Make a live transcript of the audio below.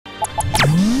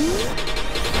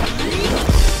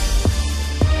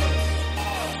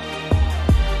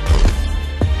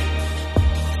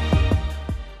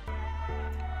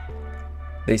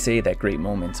They say that great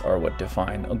moments are what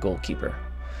define a goalkeeper.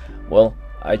 Well,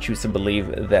 I choose to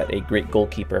believe that a great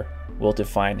goalkeeper will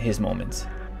define his moments.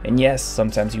 And yes,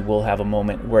 sometimes you will have a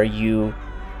moment where you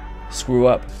screw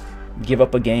up, give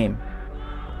up a game,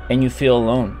 and you feel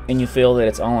alone, and you feel that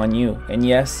it's all on you. And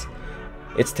yes,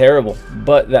 it's terrible,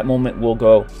 but that moment will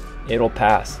go. It'll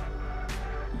pass.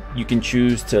 You can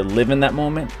choose to live in that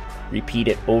moment, repeat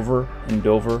it over and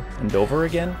over and over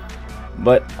again,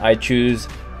 but I choose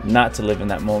not to live in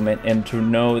that moment and to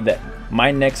know that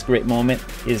my next great moment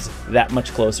is that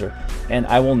much closer, and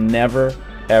I will never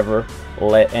ever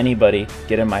let anybody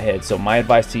get in my head. So my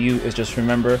advice to you is just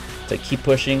remember to keep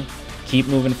pushing, keep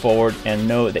moving forward, and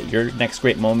know that your next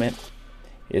great moment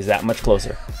is that much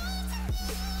closer.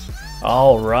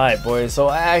 All right, boys, so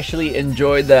I actually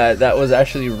enjoyed that. That was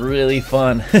actually really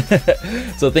fun.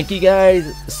 So thank you guys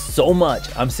so much.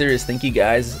 I'm serious, thank you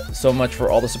guys so much for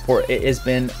all the support. It has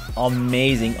been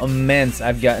amazing, immense.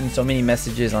 I've gotten so many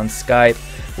messages on Skype,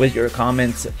 with your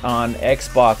comments on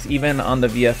Xbox, even on the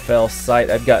VFL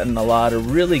site. I've gotten a lot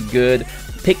of really good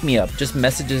pick me up, just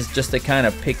messages just to kind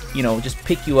of pick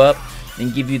you up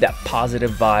and give you that positive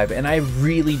vibe, and I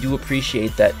really do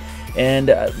appreciate that. And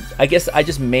I guess I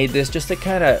just made this just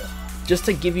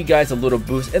to give you guys a little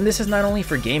boost. And this is not only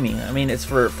for gaming, I mean, it's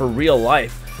for real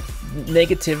life.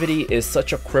 Negativity is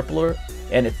such a crippler,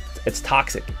 and it's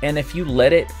toxic, and if you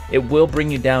let it, it will bring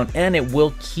you down and it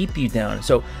will keep you down.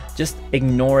 So just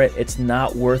ignore it. It's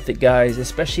not worth it, guys,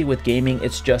 especially with gaming.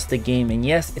 It's just a game, and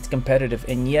yes, it's competitive,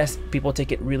 and yes, people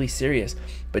take it really serious,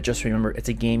 but just remember, it's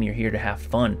a game. You're here to have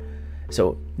fun.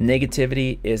 So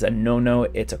negativity is a no-no.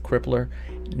 It's a crippler,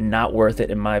 not worth it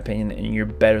in my opinion, and you're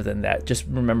better than that. Just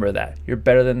remember that you're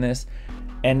better than this,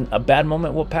 and a bad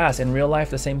moment will pass. In real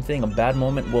life, the same thing. A bad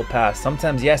moment will pass.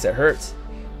 Sometimes, yes, it hurts,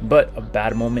 but a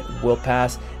bad moment will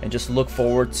pass, and just look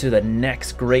forward to the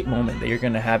next great moment that you're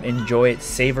gonna have. Enjoy it,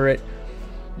 savor it.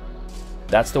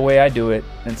 That's the way I do it.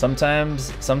 And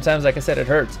sometimes like I said, it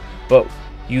hurts, but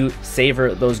you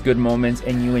savor those good moments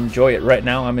and you enjoy it. Right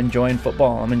now, I'm enjoying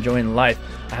football. I'm enjoying life.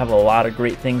 I have a lot of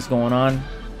great things going on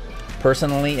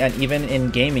personally, and even in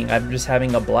gaming. I'm just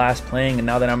having a blast playing, and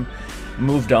now that I'm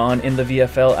moved on in the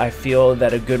VFL, I feel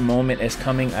that a good moment is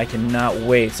coming. I cannot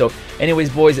wait. So anyways,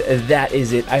 boys, that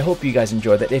is it. I hope you guys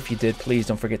enjoyed that. If you did, please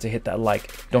don't forget to hit that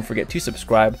like. Don't forget to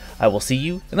subscribe. I will see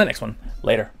you in the next one.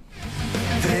 Later.